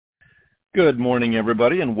Good morning,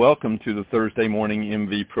 everybody, and welcome to the Thursday Morning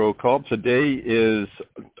MV Pro Call. Today is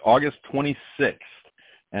August 26th,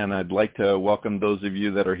 and I'd like to welcome those of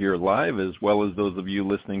you that are here live, as well as those of you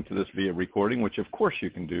listening to this via recording, which of course you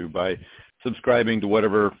can do by subscribing to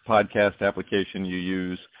whatever podcast application you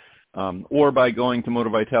use, or by going to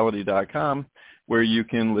motorvitality.com, where you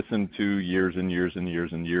can listen to years and years and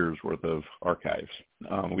years and years worth of archives.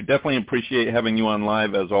 We definitely appreciate having you on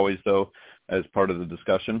live, as always, though, as part of the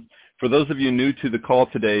discussion. For those of you new to the call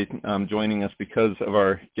today, joining us because of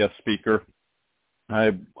our guest speaker, I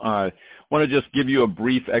want to just give you a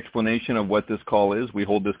brief explanation of what this call is. We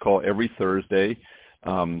hold this call every Thursday.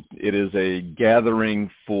 It is a gathering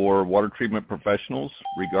for water treatment professionals,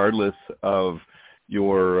 regardless of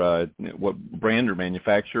your what brand or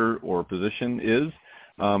manufacturer or position is.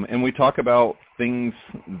 And we talk about things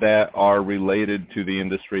that are related to the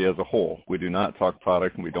industry as a whole. We do not talk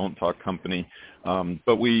product and we don't talk company,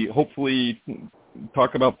 but we hopefully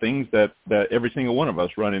talk about things that every single one of us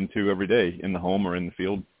run into every day in the home or in the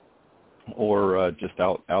field or just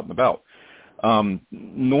out and about.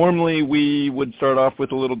 Normally we would start off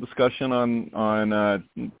with a little discussion on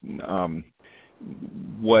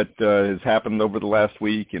what has happened over the last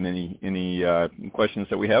week and any questions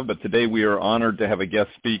that we have. But today we are honored to have a guest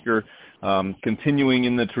speaker, continuing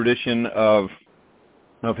in the tradition of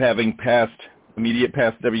having immediate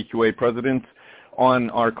past WQA presidents on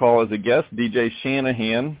our call as a guest. DJ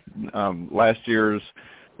Shanahan, last year's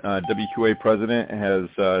WQA president, has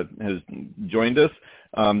joined us.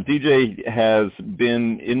 DJ has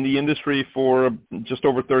been in the industry for just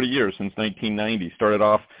over 30 years, since 1990. Started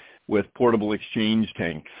off with portable exchange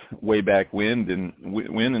tanks way back when,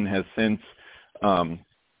 and has since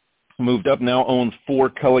moved up. Now owns 4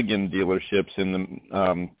 Culligan dealerships in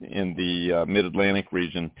the Mid-Atlantic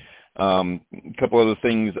region. A couple other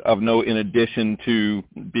things of note: in addition to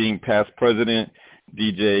being past president,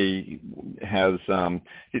 DJ has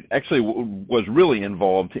actually was really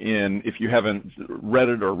involved in, if you haven't read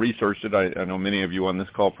it or researched it, I know many of you on this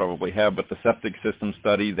call probably have, but the septic system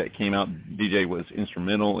study that came out, DJ was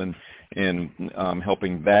instrumental in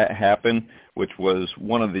helping that happen, which was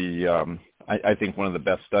one of the, I think one of the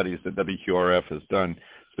best studies that WQRF has done.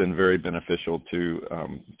 It's been very beneficial to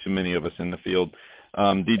many of us in the field.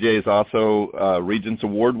 DJ is also a Regents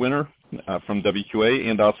Award winner from WQA,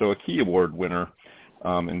 and also a Key Award winner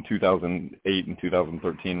in 2008 and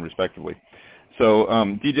 2013, respectively. So,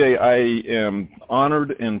 DJ, I am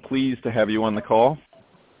honored and pleased to have you on the call.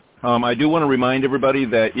 I do want to remind everybody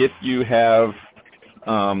that if you have,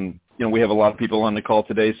 we have a lot of people on the call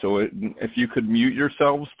today, so if you could mute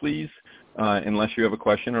yourselves, please, unless you have a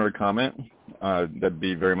question or a comment, that'd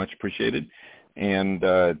be very much appreciated. And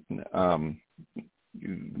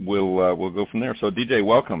we'll go from there. So, DJ,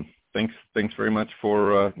 welcome. Thanks very much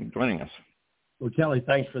for joining us. Well, Kelly,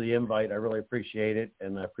 thanks for the invite. I really appreciate it,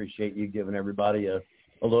 and I appreciate you giving everybody a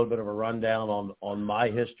little bit of a rundown on my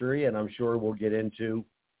history, and I'm sure we'll get into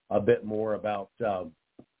a bit more about, what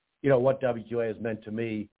WQA has meant to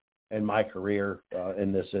me and my career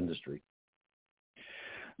in this industry.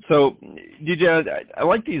 So, DJ, I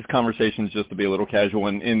like these conversations just to be a little casual,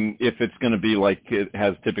 and if it's going to be like it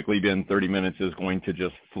has typically been, 30 minutes is going to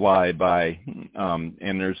just fly by,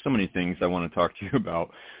 and there's so many things I want to talk to you about.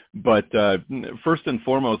 But first and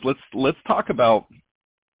foremost, let's talk about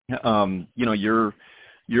your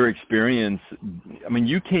experience. I mean,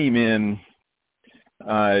 you came in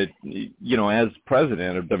as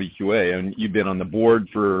president of WQA, and you've been on the board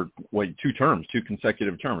for 2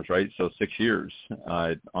 consecutive terms, right? So 6 years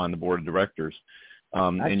on the board of directors.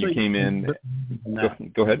 Actually, and you came in.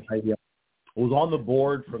 Go ahead. I was on the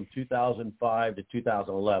board from 2005 to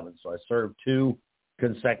 2011, so I served 2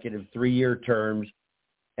 consecutive 3-year terms.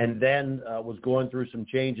 And then was going through some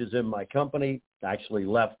changes in my company. Actually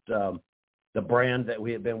left the brand that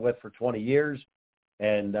we had been with for 20 years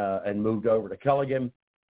and moved over to Culligan.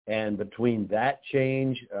 And between that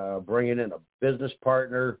change, bringing in a business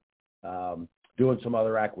partner, doing some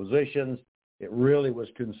other acquisitions, it really was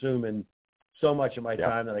consuming so much of my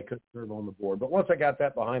time that I couldn't serve on the board. But once I got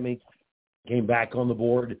that behind me, came back on the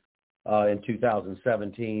board in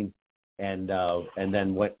 2017 and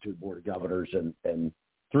then went to the Board of Governors and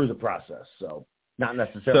through the process. So not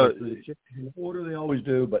necessarily through the order they always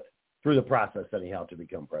do, but through the process anyhow to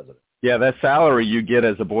become president. Yeah, that salary you get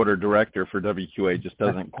as a board of director for WQA just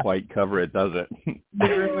doesn't quite cover it, does it? It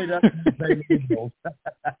really doesn't.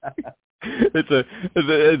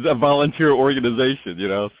 It's a volunteer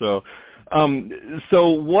organization, So, so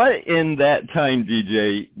what in that time,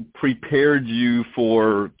 DJ, prepared you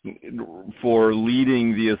for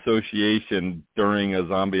leading the association during a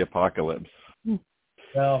zombie apocalypse?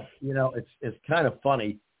 Well, it's kind of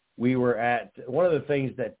funny. We were at one of the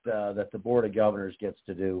things that the Board of Governors gets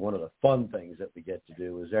to do. One of the fun things that we get to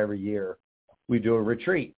do is every year we do a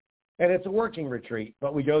retreat, and it's a working retreat,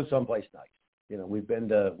 but we go someplace nice. We've been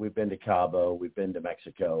to Cabo, we've been to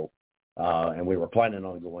Mexico, and we were planning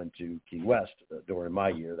on going to Key West during my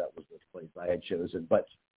year. That was the place I had chosen, but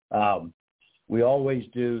we always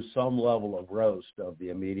do some level of roast of the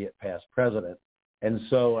immediate past president. And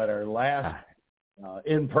so at our last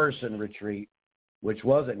in-person retreat, which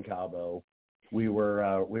was in Cabo, we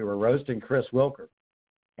were roasting Chris Wilker,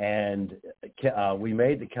 and we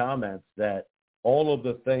made the comments that all of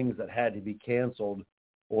the things that had to be canceled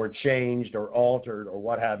or changed or altered or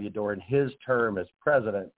what have you during his term as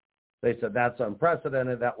president, they said that's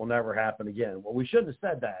unprecedented. That will never happen again. Well, we shouldn't have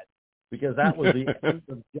said that, because that was the end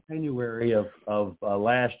of January of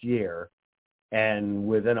last year, and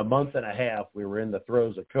within a month and a half, we were in the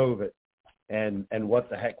throes of COVID, and what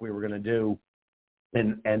the heck we were going to do,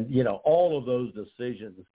 and all of those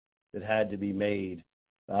decisions that had to be made,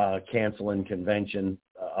 canceling convention,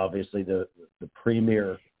 obviously the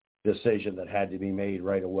premier decision that had to be made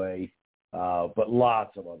right away, but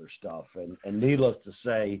lots of other stuff, and needless to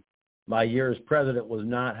say, my year as president was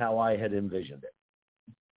not how I had envisioned it.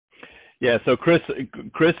 Yeah, so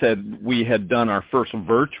we had done our first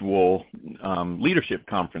virtual leadership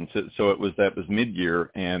conference. So that was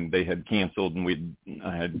mid-year, and they had canceled, and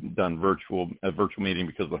I had done a virtual meeting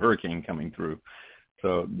because of the hurricane coming through.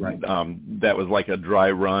 So right. That was like a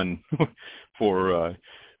dry run for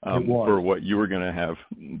what you were going to have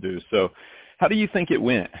do. So how do you think it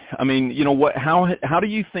went? I mean, how do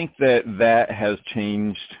you think that has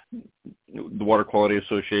changed the Water Quality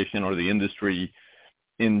Association or the industry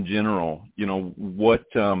in general? What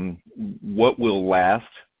will last?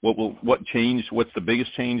 What changed? What's the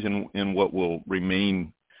biggest change, and what will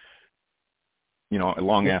remain,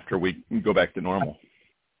 long after we go back to normal?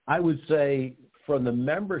 I would say from the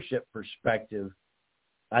membership perspective,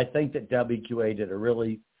 I think that WQA did a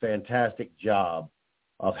really fantastic job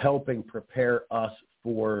of helping prepare us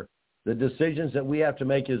for the decisions that we have to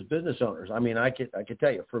make as business owners. I mean, I could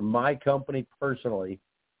tell you, for my company personally,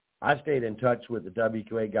 I stayed in touch with the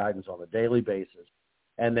WQA guidance on a daily basis,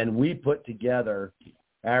 and then we put together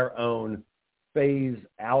our own phase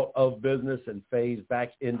out of business and phase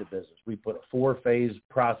back into business. We put a 4-phase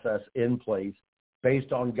process in place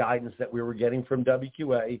based on guidance that we were getting from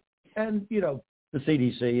WQA and, the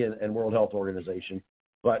CDC and World Health Organization,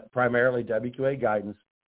 but primarily WQA guidance.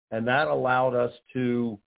 And that allowed us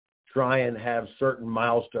to try and have certain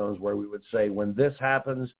milestones where we would say, when this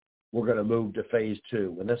happens, we're going to move to phase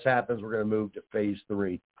 2. When this happens, we're going to move to phase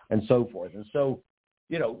 3, and so forth. And so,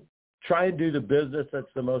 try and do the business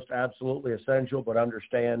that's the most absolutely essential, but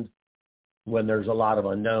understand when there's a lot of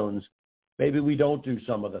unknowns, maybe we don't do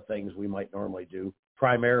some of the things we might normally do,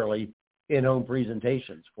 primarily in-home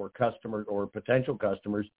presentations for customers or potential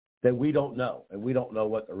customers that we don't know, and we don't know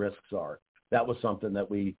what the risks are. That was something that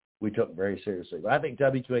we took very seriously. But I think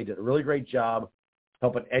WQA did a really great job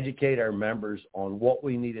helping educate our members on what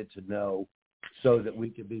we needed to know so that we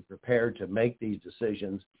could be prepared to make these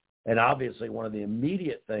decisions. And obviously, one of the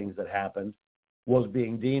immediate things that happened was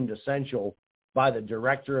being deemed essential by the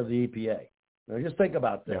director of the EPA. Now, just think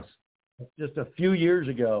about this. Yeah. Just a few years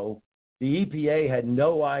ago, the EPA had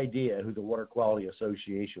no idea who the Water Quality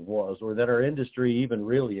Association was or that our industry even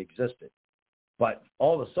really existed. But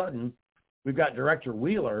all of a sudden, we've got Director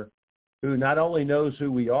Wheeler, who not only knows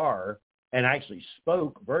who we are and actually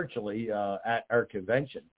spoke virtually at our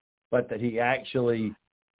convention, but that he actually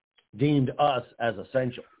deemed us as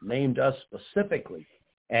essential, named us specifically.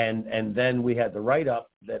 And then we had the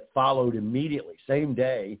write-up that followed immediately, same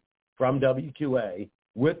day, from WQA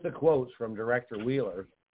with the quotes from Director Wheeler.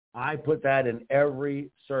 I put that in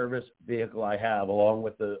every service vehicle I have, along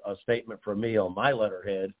with a statement from me on my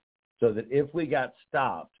letterhead, so that if we got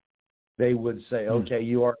stopped, they would say, okay,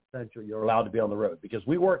 you are essential, you're allowed to be on the road. Because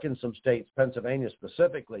we work in some states, Pennsylvania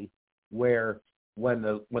specifically, where when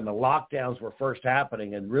the lockdowns were first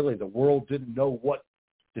happening and really the world didn't know what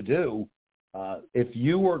to do, if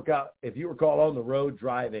you were called on the road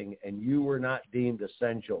driving and you were not deemed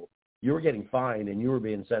essential, you were getting fined and you were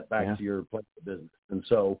being sent back to your place of business. And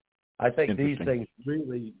so I think these things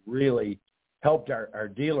really, really helped our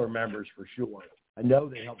dealer members for sure. I know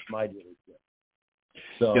they helped my dealership.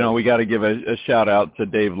 So, we got to give a shout out to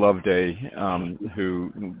Dave Loveday,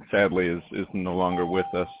 who sadly is no longer with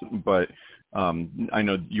us. But I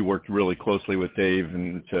know you worked really closely with Dave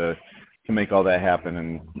and to make all that happen.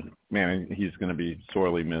 And man, he's going to be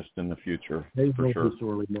sorely missed in the future. Dave for sure.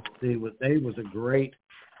 Sorely missed. Dave was a great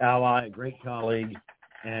ally, a great colleague,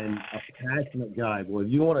 and a passionate guy. Well,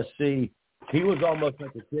 if you want to see, he was almost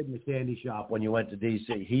like a kid in the candy shop when you went to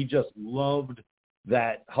D.C. He just loved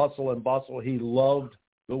that hustle and bustle. He loved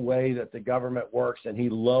the way that the government works, and he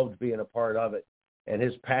loved being a part of it. And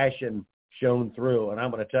his passion shone through. And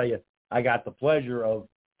I'm going to tell you, I got the pleasure of,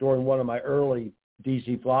 during one of my early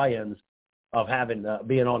D.C. fly-ins, of having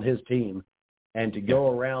being on his team, and to go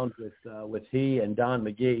around with he and Don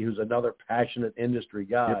McGee, who's another passionate industry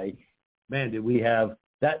guy. Yep. Man, did we have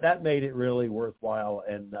that? That made it really worthwhile.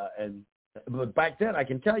 But back then, I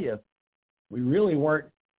can tell you, we really weren't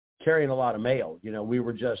carrying a lot of mail. You know, we're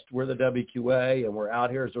the WQA, and we're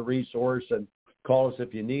out here as a resource, and call us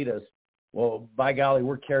if you need us. Well, by golly,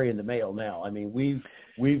 we're carrying the mail now. I mean,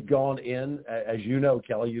 we've gone in, as you know,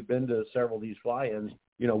 Kelly, you've been to several of these fly-ins.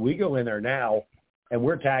 You know, we go in there now, and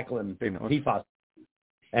we're tackling PFAS,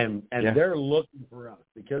 and they're looking for us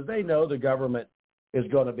because they know the government is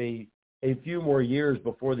going to be a few more years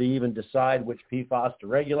before they even decide which PFAS to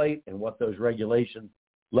regulate and what those regulation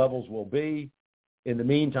levels will be. In the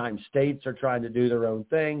meantime, states are trying to do their own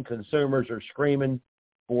thing. Consumers are screaming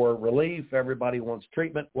for relief. Everybody wants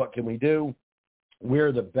treatment. What can we do?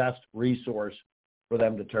 We're the best resource for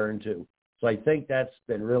them to turn to. So I think that's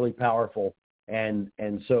been really powerful. And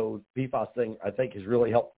so PFAS thing, I think, has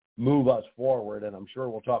really helped move us forward. And I'm sure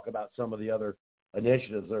we'll talk about some of the other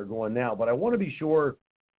initiatives that are going now. But I want to be sure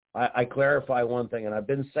I clarify one thing, and I've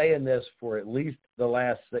been saying this for at least the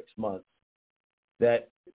last 6 months, that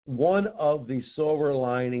one of the silver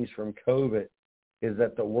linings from COVID is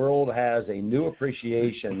that the world has a new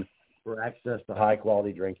appreciation for access to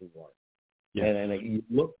high-quality drinking water. Yeah. And you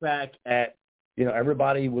look back at, you know,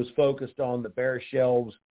 everybody was focused on the bare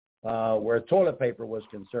shelves where toilet paper was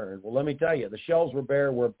concerned. Well, let me tell you, the shelves were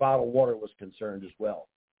bare where bottled water was concerned as well.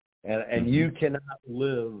 And you cannot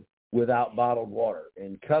live without bottled water.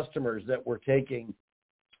 And customers that were taking,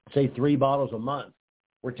 say, 3 bottles a month,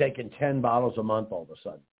 were taking 10 bottles a month all of a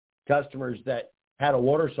sudden. Customers that had a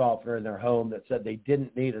water softener in their home that said they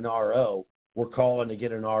didn't need an RO were calling to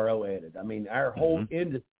get an RO added. I mean, our whole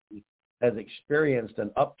industry has experienced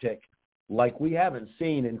an uptick like we haven't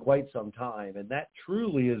seen in quite some time. And that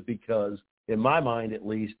truly is because, in my mind at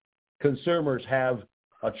least, consumers have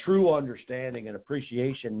a true understanding and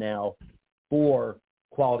appreciation now for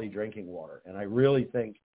quality drinking water. And I really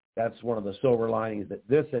think that's one of the silver linings that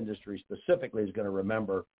this industry specifically is going to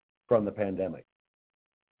remember from the pandemic.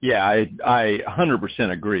 Yeah, I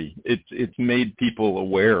 100% agree. It's made people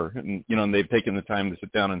aware, and you know, and they've taken the time to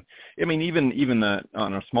sit down and, I mean, even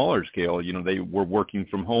on a smaller scale, you know, they were working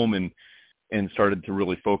from home and started to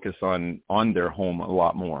really focus on their home a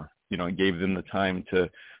lot more. You know, it gave them the time to,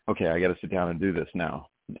 okay, I got to sit down and do this now,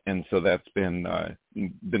 and so that's been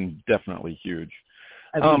definitely huge.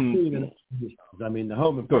 I mean, the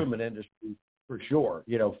home improvement industry, for sure,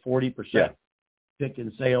 you know, 40% pick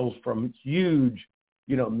in sales from huge,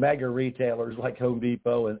 you know, mega retailers like Home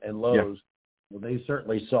Depot and Lowe's. Yeah. Well, they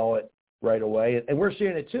certainly saw it right away. And we're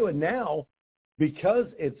seeing it too. And now, because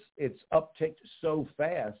it's upticked so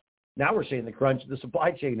fast, now we're seeing the crunch of the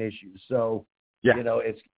supply chain issues. So, you know,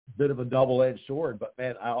 it's a bit of a double-edged sword. But,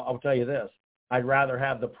 man, I'll tell you this. I'd rather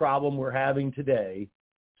have the problem we're having today,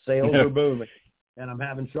 sales are booming, and I'm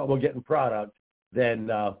having trouble getting product, then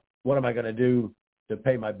what am I going to do to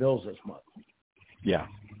pay my bills this month? Yeah.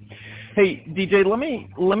 Hey, DJ,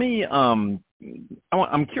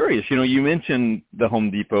 I'm curious, you know, you mentioned the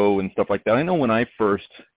Home Depot and stuff like that. I know when I first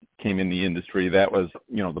came in the industry, that was,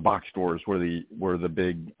 you know, the box stores were the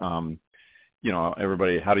big, you know,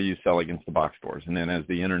 everybody, how do you sell against the box stores? And then as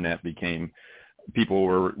the internet became, people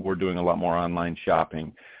were doing a lot more online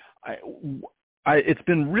shopping. It's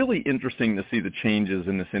been really interesting to see the changes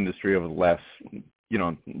in this industry over the last, you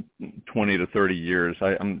know, 20 to 30 years.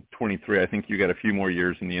 I'm 23. I think you got a few more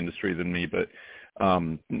years in the industry than me, but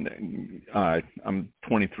I'm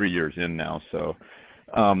 23 years in now. So,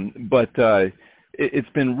 it's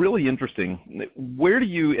been really interesting. Where do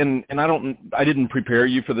you, and I didn't prepare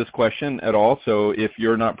you for this question at all. So if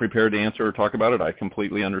you're not prepared to answer or talk about it, I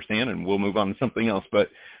completely understand, and we'll move on to something else. But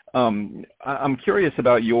I'm curious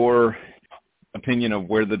about your opinion of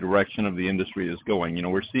where the direction of the industry is going. You know,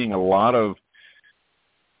 we're seeing a lot of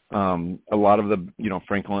the, you know,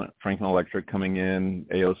 Franklin Electric coming in,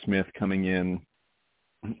 A.O. Smith coming in.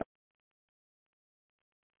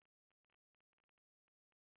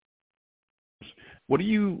 What do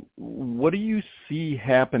you see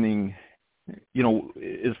happening, you know,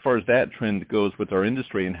 as far as that trend goes with our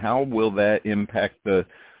industry, and how will that impact the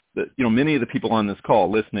you know, many of the people on this call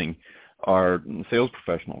listening are sales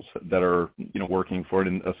professionals that are, you know, working for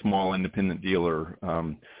a small independent dealer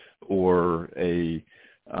or a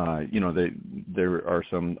there are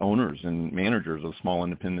some owners and managers of small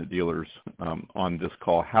independent dealers on this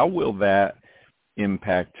call. How will that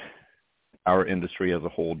impact our industry as a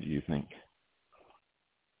whole, do you think?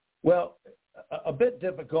 Well, a bit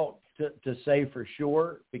difficult to say for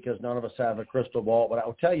sure because none of us have a crystal ball, but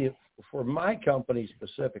I'll tell you, for my company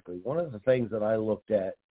specifically, one of the things that I looked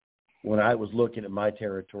at when I was looking at my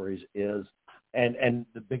territories is, and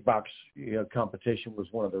the big box competition was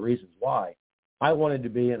one of the reasons why, I wanted to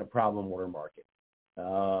be in a problem water market.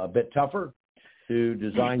 A bit tougher to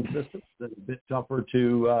design systems, a bit tougher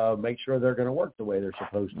to make sure they're going to work the way they're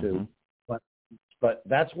supposed to. But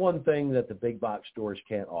that's one thing that the big box stores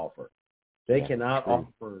can't offer. They cannot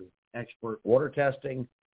offer expert water testing.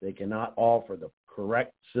 They cannot offer the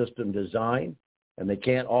correct system design, and they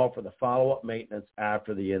can't offer the follow-up maintenance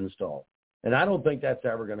after the install. And I don't think that's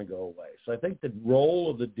ever going to go away. So I think the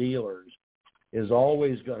role of the dealers is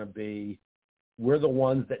always going to be, we're the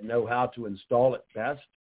ones that know how to install it best.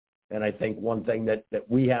 And I think one thing that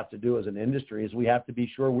we have to do as an industry is we have to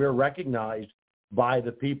be sure we're recognized by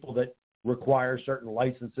the people that require certain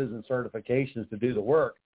licenses and certifications to do the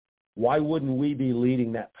work. Why wouldn't we be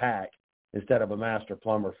leading that pack instead of a master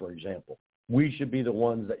plumber, for example? We should be the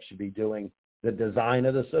ones that should be doing the design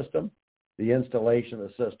of the system, the installation of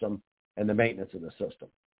the system, and the maintenance of the system.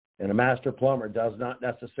 And a master plumber does not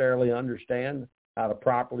necessarily understand how to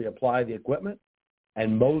properly apply the equipment,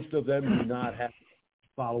 and most of them do not have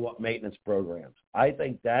follow-up maintenance programs. I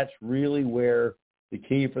think that's really where the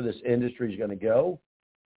key for this industry is going to go.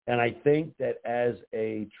 And I think that as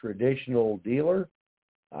a traditional dealer,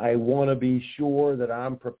 I want to be sure that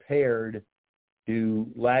I'm prepared to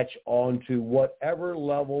latch on to whatever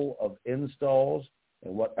level of installs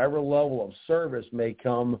and whatever level of service may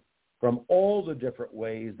come from all the different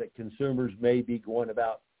ways that consumers may be going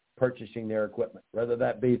about purchasing their equipment, whether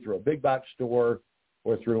that be through a big box store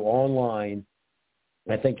or through online.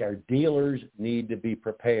 I think our dealers need to be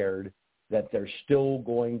prepared that they're still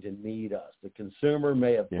going to need us. The consumer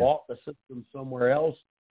may have bought the system somewhere else.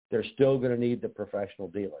 They're still going to need the professional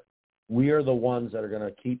dealer. We are the ones that are going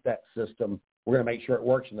to keep that system. We're going to make sure it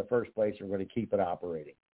works in the first place, and we're going to keep it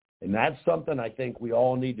operating. And that's something I think we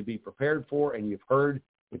all need to be prepared for. And you've heard,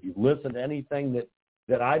 if you've listened to anything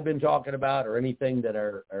that I've been talking about or anything that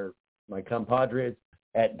my compadres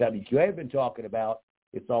at WQA have been talking about,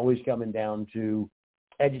 it's always coming down to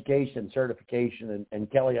education, certification,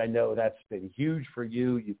 and Kelly, I know that's been huge for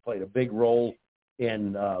you. You've played a big role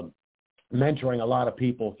in mentoring a lot of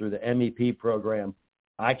people through the MEP program.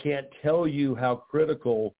 I can't tell you how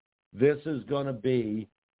critical this is going to be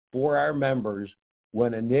for our members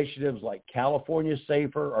when initiatives like California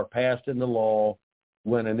Safer are passed into law,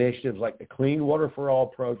 when initiatives like the Clean Water for All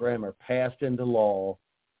program are passed into law,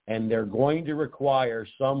 and they're going to require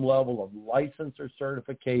some level of license or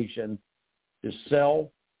certification to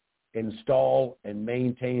sell, install, and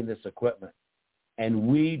maintain this equipment. And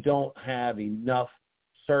we don't have enough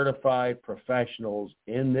certified professionals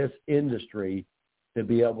in this industry to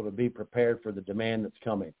be able to be prepared for the demand that's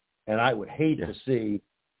coming. And I would hate to see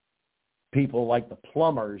people like the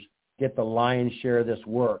plumbers get the lion's share of this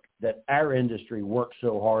work that our industry works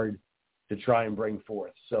so hard to try and bring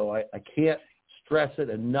forth. So I can't stress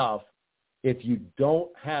it enough. If you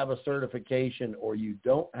don't have a certification or you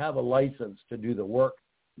don't have a license to do the work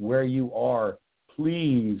where you are,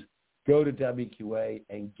 please go to WQA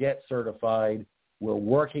and get certified. We're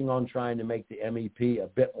working on trying to make the MEP a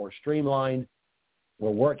bit more streamlined. We're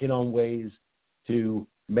working on ways to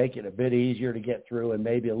make it a bit easier to get through and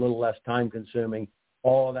maybe a little less time consuming.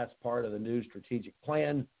 All of that's part of the new strategic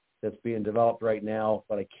plan that's being developed right now.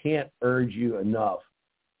 But I can't urge you enough.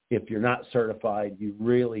 If you're not certified, you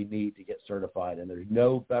really need to get certified. And there's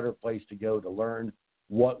no better place to go to learn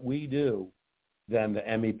what we do than the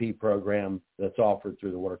MEP program that's offered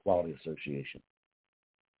through the Water Quality Association.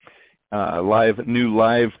 New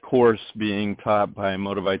live course being taught by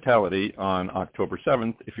Motivitality on October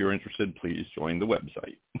 7th. If you're interested, please join the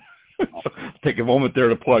website. So take a moment there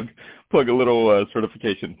to plug a little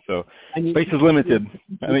certification. So space is limited.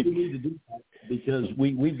 I think we need to do that because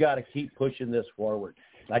we've got to keep pushing this forward.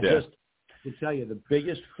 Just to tell you, the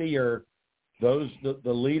biggest fear, the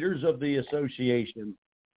leaders of the association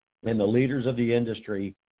and the leaders of the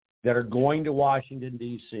industry that are going to Washington,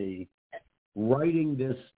 D.C., writing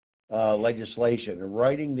this legislation and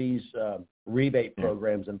writing these rebate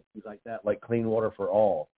programs and things like that, like Clean Water for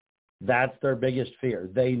All, that's their biggest fear.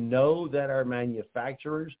 They know that our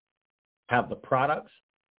manufacturers have the products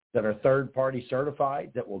that are third-party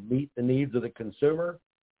certified that will meet the needs of the consumer.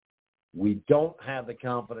 We don't have the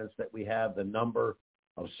confidence that we have the number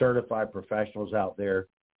of certified professionals out there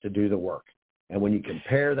to do the work. And when you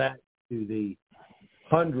compare that to the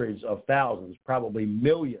hundreds of thousands, probably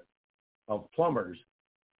millions of plumbers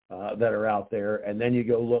that are out there, and then you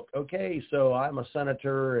go look, okay, so I'm a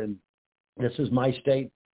senator and this is my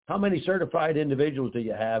state. How many certified individuals do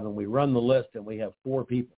you have? And we run the list and we have 4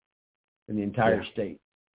 people in the entire state.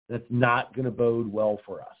 That's not going to bode well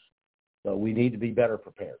for us. So we need to be better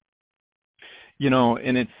prepared.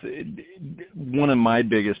 And it's one of my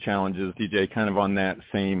biggest challenges, DJ, kind of on that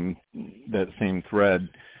same thread,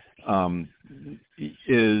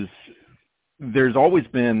 is there's always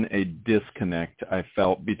been a disconnect, I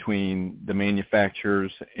felt, between the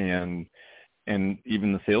manufacturers and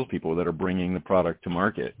even the salespeople that are bringing the product to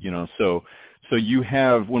market. So you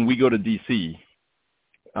have, when we go to DC,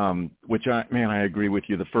 which I agree with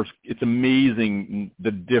you. It's amazing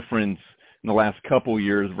the difference in the last couple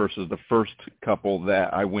years versus the first couple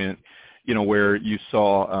that I went, where you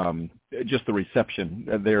saw just the reception.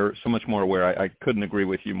 They're so much more aware. I couldn't agree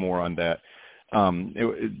with you more on that.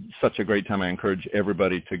 It's such a great time. I encourage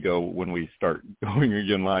everybody to go when we start going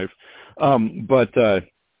again live. But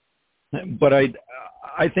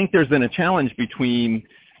I think there's been a challenge between,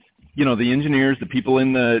 the engineers, the people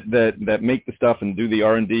in that make the stuff and do the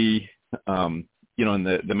R&D, and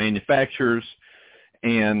the manufacturers,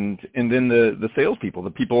 and then the salespeople, the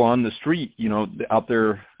people on the street, out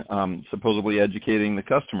there supposedly educating the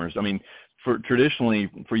customers. I mean, traditionally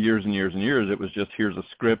for years and years and years, it was just, here's a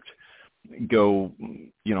script, go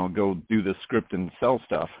do the script and sell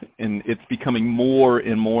stuff. And it's becoming more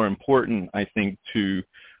and more important, I think,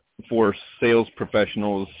 for sales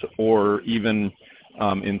professionals or even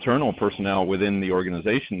internal personnel within the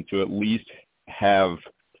organization to at least have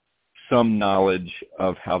some knowledge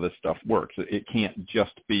of how this stuff works. It can't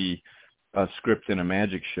just be a script and a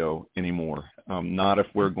magic show anymore. Not if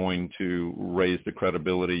we're going to raise the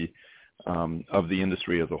credibility of the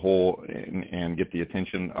industry as a whole and get the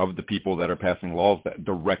attention of the people that are passing laws that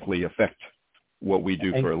directly affect what we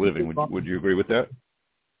do for a living. Would you agree with that?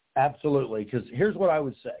 Absolutely, because here's what I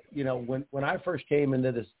would say. When I first came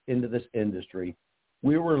into this industry,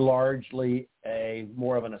 we were largely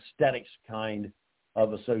more of an aesthetics kind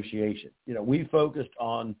of association. We focused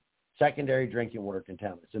on secondary drinking water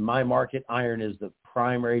contaminants. In my market, iron is the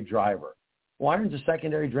primary driver. Well, iron's a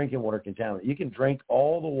secondary drinking water contaminant. You can drink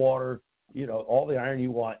all the water, all the iron you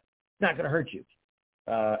want. It's not going to hurt you.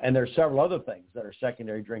 And there's several other things that are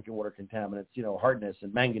secondary drinking water contaminants, hardness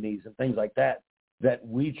and manganese and things like that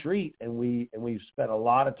we treat and we've spent a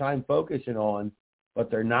lot of time focusing on, but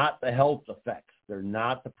they're not the health effects. They're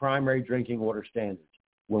not the primary drinking water standards.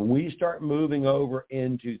 When we start moving over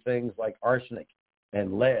into things like arsenic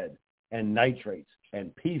and lead and nitrates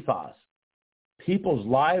and PFAS, people's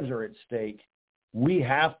lives are at stake. We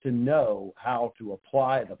have to know how to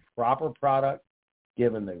apply the proper product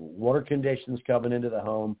given the water conditions coming into the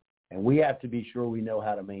home, and we have to be sure we know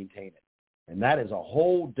how to maintain it. And that is a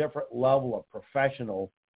whole different level of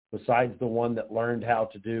professional besides the one that learned how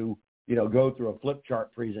to do, go through a flip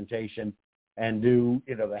chart presentation and do,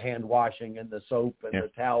 the hand washing and the soap and the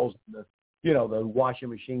towels, and the washing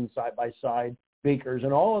machine side by side, beakers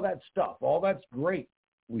and all of that stuff. All that's great.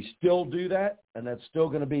 We still do that, and that's still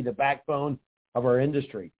going to be the backbone of our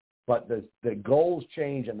industry. But the goals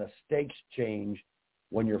change and the stakes change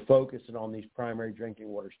when you're focusing on these primary drinking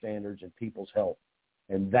water standards and people's health.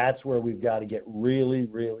 And that's where we've got to get really,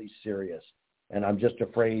 really serious. And I'm just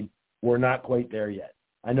afraid we're not quite there yet.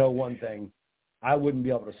 I know one thing, I wouldn't be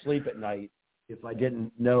able to sleep at night if I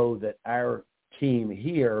didn't know that our team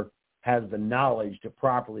here has the knowledge to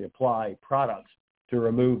properly apply products to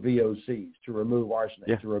remove VOCs, to remove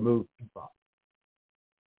arsenic, to remove PFAS.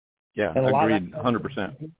 Yeah, agreed,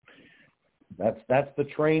 100%. That's the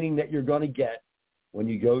training that you're going to get when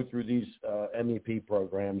you go through these MEP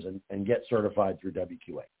programs and get certified through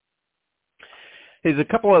WQA. There's a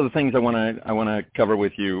couple other things I want to cover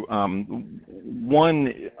with you.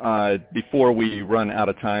 One, before we run out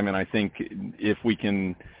of time, and I think if we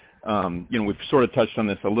can, we've sort of touched on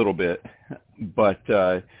this a little bit, but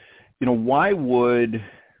why would,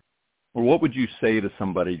 or what would you say to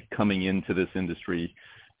somebody coming into this industry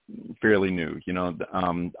fairly new?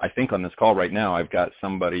 I think on this call right now, I've got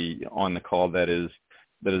somebody on the call that is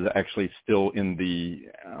actually still in the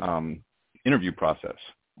interview process.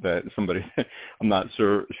 That somebody, I'm not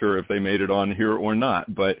sure if they made it on here or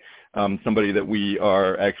not, but somebody that we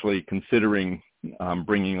are actually considering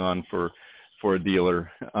bringing on for a dealer.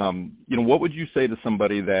 What would you say to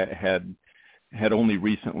somebody that had only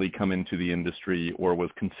recently come into the industry or was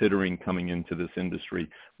considering coming into this industry?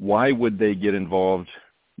 Why would they get involved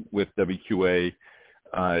with WQA?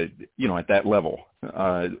 at that level.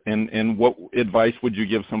 And what advice would you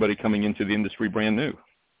give somebody coming into the industry brand new?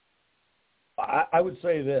 I would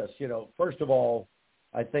say this, first of all,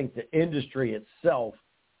 I think the industry itself,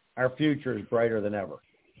 our future is brighter than ever,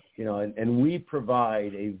 and we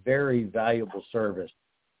provide a very valuable service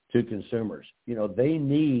to consumers. They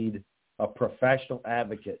need a professional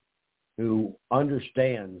advocate who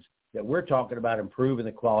understands that we're talking about improving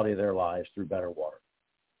the quality of their lives through better water.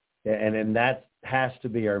 And that has to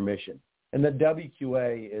be our mission. And the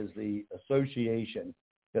WQA is the association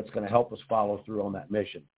that's going to help us follow through on that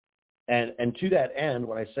mission. And to that end,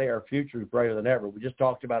 when I say our future is brighter than ever, we just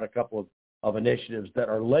talked about a couple of initiatives that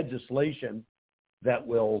are legislation that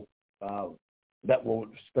will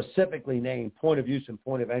specifically name point of use and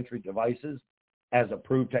point of entry devices as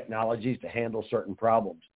approved technologies to handle certain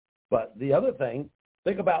problems. But the other thing,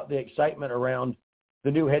 think about the excitement around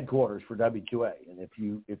the new headquarters for WQA. And if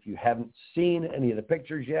you haven't seen any of the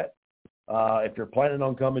pictures yet, if you're planning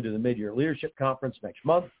on coming to the Mid-Year Leadership Conference next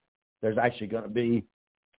month, there's actually going to be,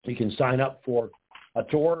 you can sign up for a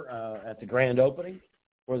tour at the grand opening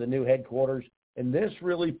for the new headquarters. And this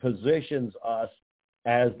really positions us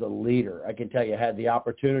as the leader. I can tell you, I had the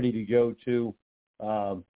opportunity to go to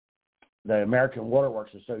the American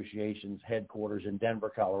Waterworks Association's headquarters in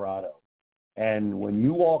Denver, Colorado. And when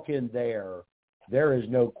you walk in there is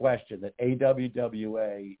no question that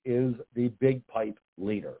AWWA is the big pipe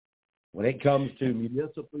leader. When it comes to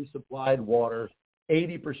municipally supplied water,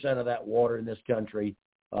 80% of that water in this country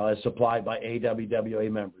is supplied by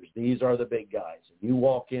AWWA members. These are the big guys. And you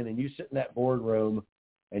walk in and you sit in that boardroom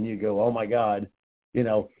and you go, oh my God,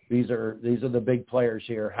 these are the big players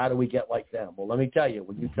here. How do we get like them? Well, let me tell you,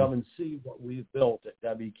 when you come and see what we've built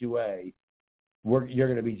at WQA, you're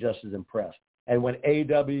going to be just as impressed. And when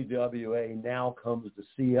AWWA now comes to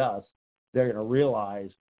see us, they're going to realize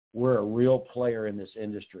we're a real player in this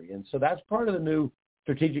industry. And so that's part of the new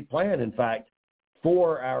strategic plan, in fact,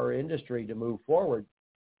 for our industry to move forward,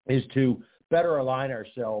 is to better align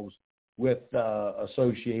ourselves with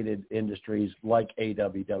associated industries like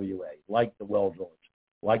AWWA, like the well drillers,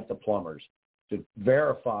 like the plumbers, to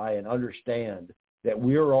verify and understand that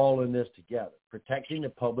we're all in this together. Protecting the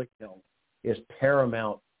public health is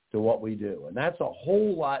paramount to what we do. And that's a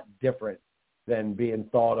whole lot different than being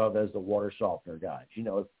thought of as the water softener guys.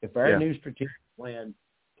 If our new strategic plan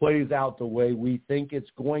plays out the way we think it's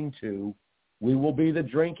going to, we will be the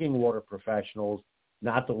drinking water professionals,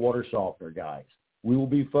 not the water softener guys. We will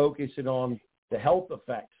be focusing on the health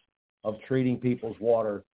effects of treating people's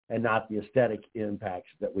water and not the aesthetic impacts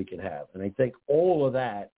that we can have. And I think all of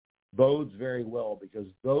that bodes very well, because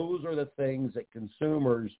those are the things that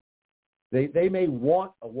consumers, they may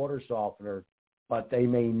want a water softener, but they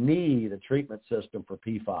may need a treatment system for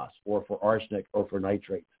PFAS or for arsenic or for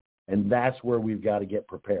nitrates. And that's where we've got to get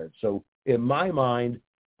prepared. So in my mind,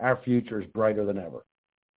 our future is brighter than ever.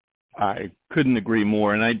 I couldn't agree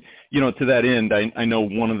more. And to that end, I know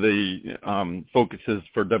one of the focuses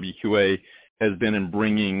for WQA has been in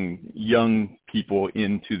bringing young people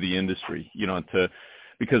into the industry,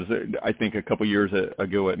 because I think a couple years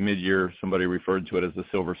ago at Mid-Year, somebody referred to it as the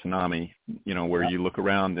silver tsunami, where you look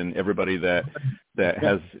around and everybody that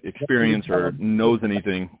has experience or knows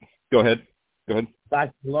anything. Go ahead.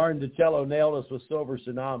 Dr. Lauren DiCello nailed us with silver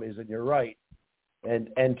tsunamis, and you're right.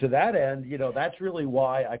 And to that end, that's really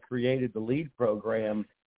why I created the LEAD program,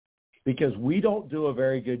 because we don't do a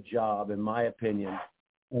very good job, in my opinion,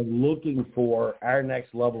 of looking for our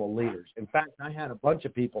next level of leaders. In fact, I had a bunch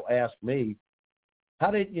of people ask me, how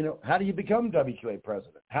do you become WQA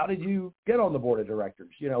president? How did you get on the board of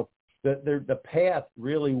directors? The path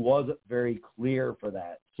really wasn't very clear for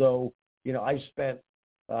that. So, I spent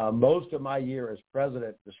most of my year as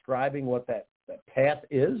president describing what that path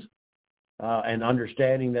is, and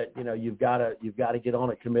understanding that, you've got to get on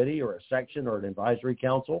a committee or a section or an advisory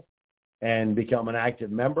council and become an active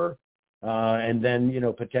member, and then,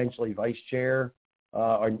 potentially vice chair,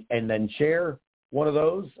 and then chair one of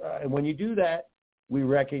those. And when you do that, we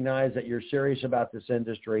recognize that you're serious about this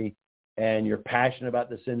industry and you're passionate about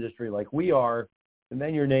this industry like we are, and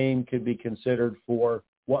then your name could be considered for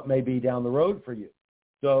what may be down the road for you.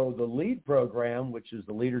 So the LEAD program, which is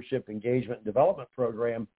the Leadership Engagement and Development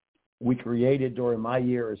Program, we created during my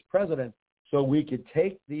year as president so we could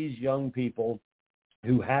take these young people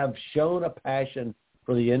who have shown a passion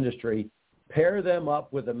for the industry, pair them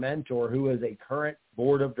up with a mentor who is a current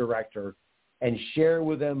board of director, and share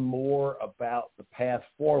with them more about the path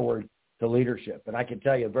forward to leadership. And I can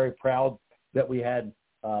tell you, very proud that we had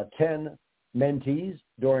 10 mentees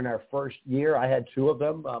during our first year. I had 2 of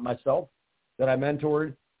them myself that I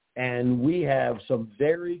mentored. And we have some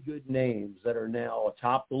very good names that are now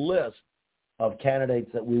atop the list of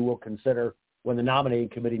candidates that we will consider when the nominating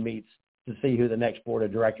committee meets to see who the next board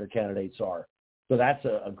of director candidates are. So that's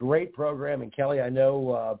a great program. And Kelly, I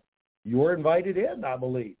know you're invited in, I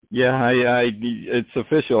believe. Yeah, it's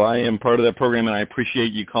official. I am part of that program, and I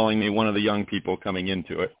appreciate you calling me one of the young people coming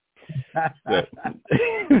into it.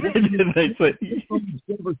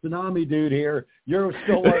 Silver tsunami dude here. You're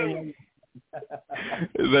still learning.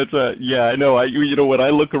 Yeah, I know. When I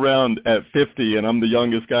look around at 50 and I'm the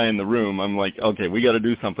youngest guy in the room, I'm like, okay, we got to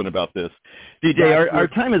do something about this. DJ, our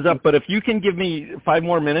time is up, but if you can give me 5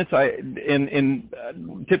 more minutes,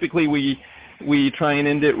 typically we try and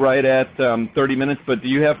end it right at 30 minutes, but do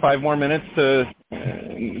you have 5 more minutes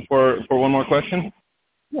for one more question?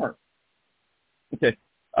 Sure. Okay.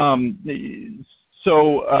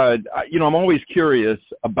 So I'm always curious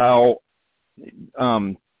about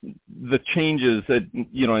the changes that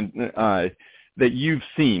that you've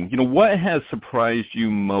seen. What has surprised you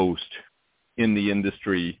most in the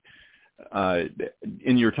industry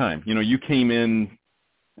in your time? You came in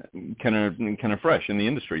kind of fresh in the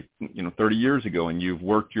industry, 30 years ago, and you've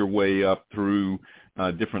worked your way up through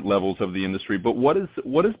different levels of the industry. But what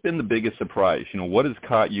has been the biggest surprise? What has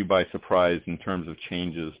caught you by surprise in terms of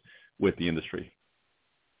changes with the industry?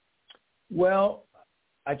 Well,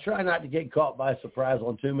 I try not to get caught by surprise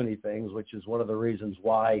on too many things, which is one of the reasons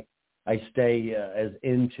why I stay as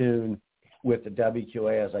in tune with the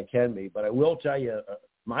WQA as I can be. But I will tell you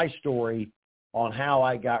my story on how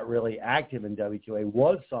I got really active in WQA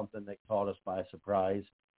was something that caught us by surprise.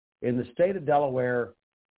 In the state of Delaware,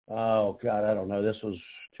 oh, God, I don't know, this was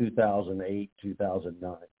 2008,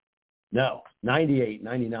 2009. No, 98,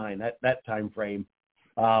 99, that time frame.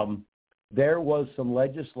 There was some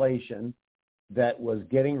legislation that was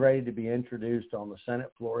getting ready to be introduced on the Senate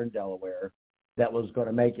floor in Delaware that was going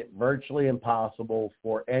to make it virtually impossible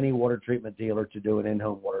for any water treatment dealer to do an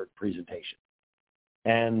in-home water presentation.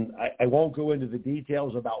 And I won't go into the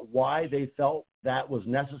details about why they felt that was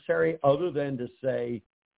necessary, other than to say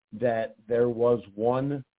that there was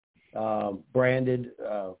one branded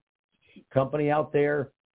company out there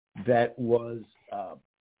that was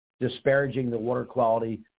disparaging the water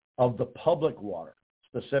quality of the public water,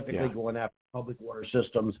 specifically going after public water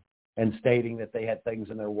systems and stating that they had things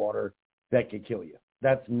in their water that could kill you.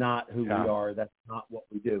 That's not who we are. That's not what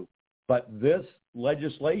we do. But this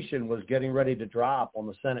legislation was getting ready to drop on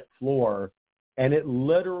the Senate floor, and it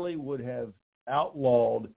literally would have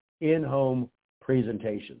outlawed in-home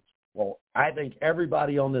presentations. Well, I think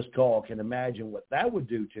everybody on this call can imagine what that would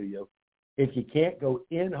do to you if you can't go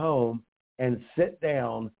in-home and sit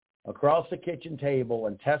down across the kitchen table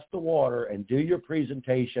and test the water and do your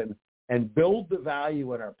presentation and build the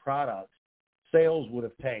value in our products. Sales would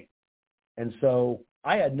have tanked. And so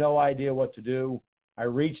I had no idea what to do. I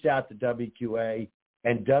reached out to WQA,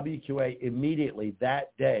 and WQA immediately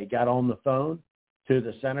that day got on the phone to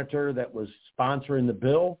the senator that was sponsoring the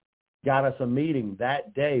bill, got us a meeting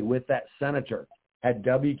that day with that senator, had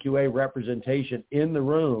WQA representation in the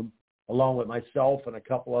room along with myself and a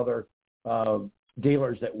couple other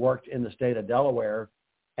dealers that worked in the state of Delaware.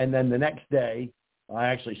 And then the next day, I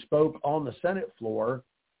actually spoke on the Senate floor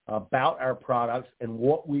about our products and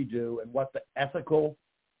what we do and what the ethical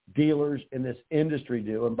dealers in this industry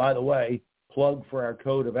do. And by the way, plug for our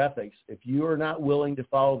code of ethics. If you are not willing to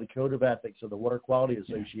follow the code of ethics of the Water Quality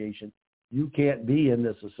Association, you can't be in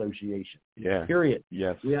this association. Yeah. Period.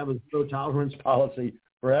 Yes. We have a zero tolerance policy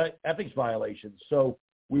for ethics violations. So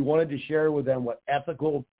we wanted to share with them what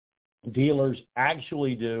ethical dealers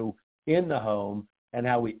actually do in the home and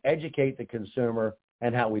how we educate the consumer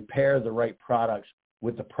and how we pair the right products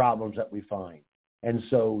with the problems that we find. And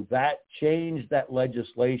so that changed that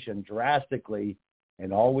legislation drastically,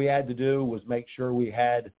 and all we had to do was make sure we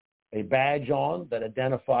had a badge on that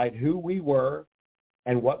identified who we were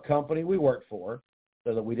and what company we worked for,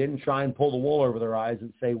 so that we didn't try and pull the wool over their eyes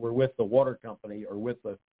and say we're with the water company or with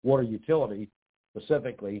the water utility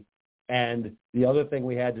specifically. And the other thing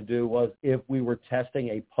we had to do was, if we were testing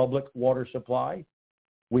a public water supply,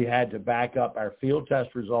 we had to back up our field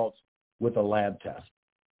test results with a lab test.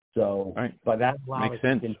 So, but that allowed us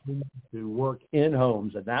to continue to work in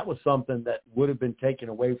homes, and that was something that would have been taken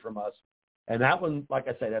away from us. And that one, like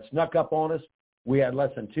I say, that snuck up on us. We had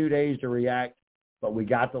less than 2 days to react, but we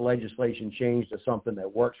got the legislation changed to something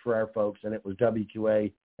that works for our folks, and it was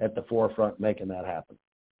WQA at the forefront making that happen.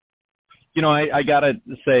 You know, I got to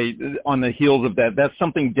say, on the heels of that, that's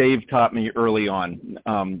something Dave taught me early on,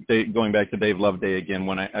 going back to Dave Loveday again,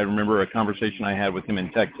 when I remember a conversation I had with him in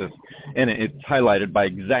Texas, and it's highlighted by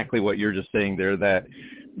exactly what you're just saying there, that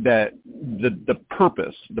that the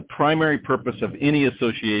purpose, the primary purpose of any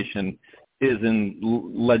association is in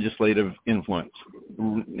legislative influence,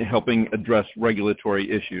 helping address regulatory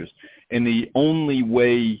issues. And the only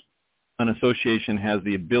way an association has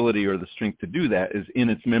the ability or the strength to do that is in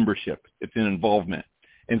its membership, it's in involvement.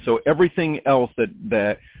 And so everything else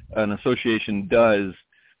that an association does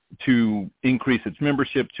to increase its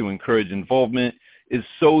membership, to encourage involvement, is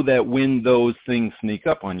so that when those things sneak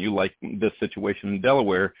up on you, like this situation in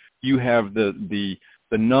Delaware, you have the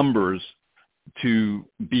numbers to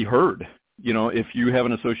be heard. You know, if you have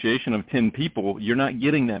an association of 10 people, you're not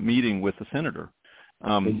getting that meeting with the senator.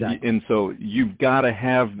 Exactly. And so you've got to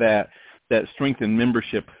have that strength in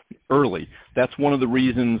membership early. That's one of the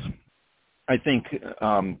reasons I think,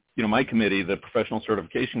 my committee, the Professional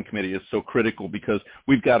Certification Committee, is so critical, because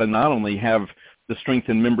we've got to not only have the strength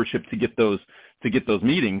in membership to get those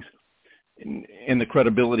meetings and the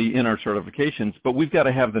credibility in our certifications, but we've got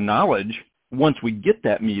to have the knowledge once we get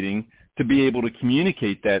that meeting to be able to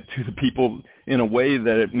communicate that to the people in a way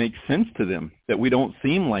that it makes sense to them, that we don't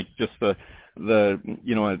seem like just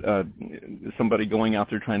somebody going out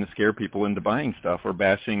there trying to scare people into buying stuff or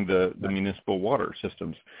bashing the municipal water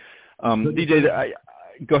systems. DJ,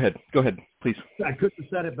 go ahead, please. I couldn't have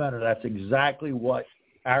said it better. That's exactly what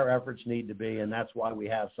our efforts need to be, and that's why we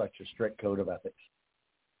have such a strict code of ethics.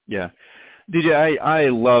 Yeah. DJ, I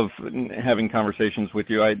love having conversations with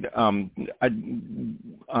you. I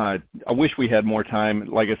wish we had more time.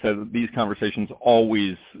 Like I said, these conversations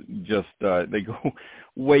always just they go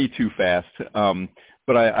way too fast.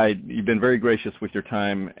 But you've been very gracious with your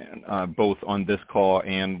time, both on this call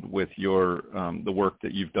and with your the work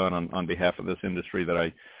that you've done on behalf of this industry that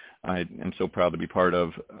I am so proud to be part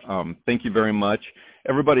of. Thank you very much.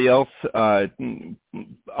 Everybody else, I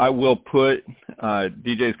will put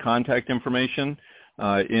DJ's contact information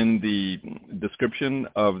in the description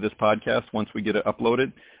of this podcast once we get it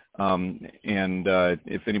uploaded. And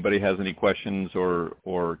if anybody has any questions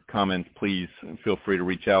or comments, please feel free to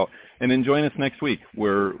reach out. And then join us next week,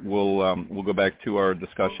 where we'll go back to our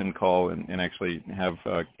discussion call and actually have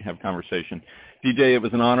conversation. DJ, it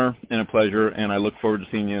was an honor and a pleasure, and I look forward to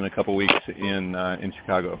seeing you in a couple weeks in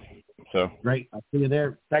Chicago. So great, I'll see you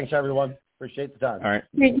there. Thanks, everyone. Appreciate the time. All right.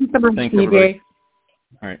 Thank you so much, Thanks, DJ. everybody.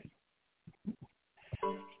 All right.